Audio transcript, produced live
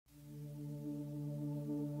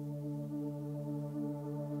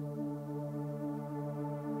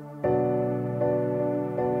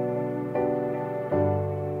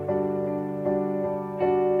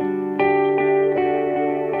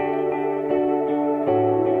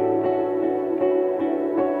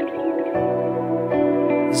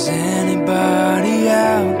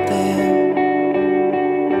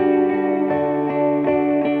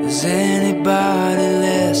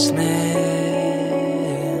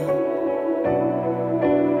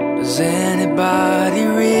anybody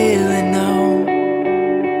really know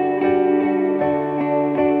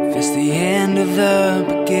if it's the end of the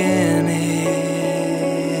beginning?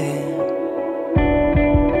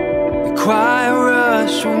 The quiet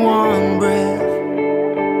rush of one breath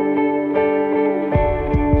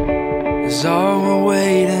is all we're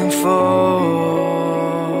waiting for.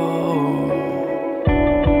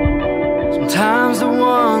 Sometimes the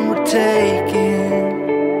one we're taking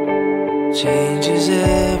changes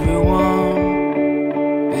everyone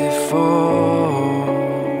before.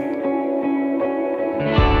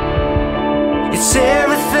 It's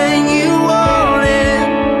everything you wanted,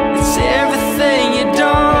 it's everything you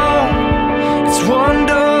don't. It's one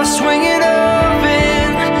door swinging open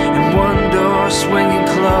and one door swinging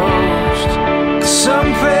closed. 'Cause some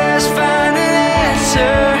prayers find an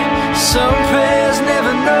answer, some prayers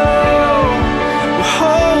never know. We're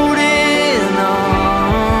holding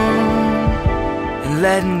on and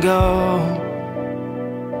letting go.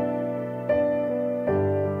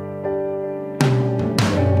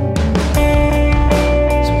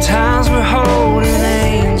 Sometimes we're holding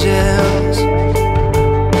angels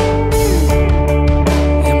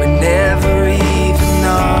and we never even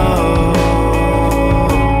know.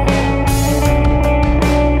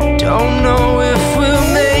 Don't know if we'll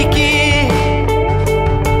make it,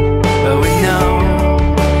 but we know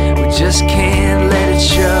we just can't let it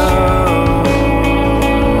show.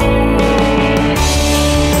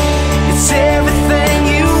 It's everything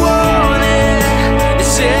you wanted,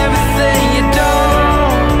 it's everything you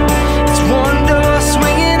don't. It's one door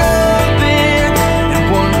swinging open and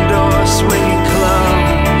one door swinging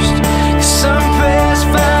closed. 'Cause some prayers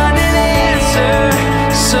find an answer,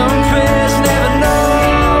 some prayers never know.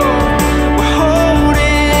 We're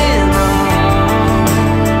holding on,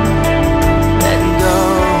 letting go.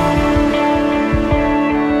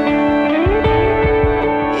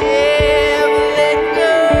 Yeah, we let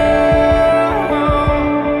go.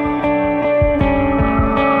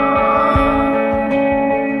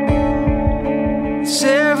 It's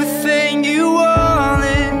everything you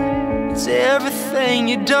wanted, it's everything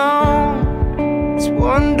you don't. It's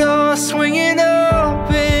one door swinging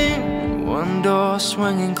open, one door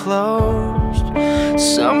swinging closed.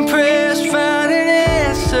 Some prayers find an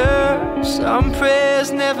answer, some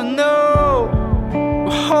prayers never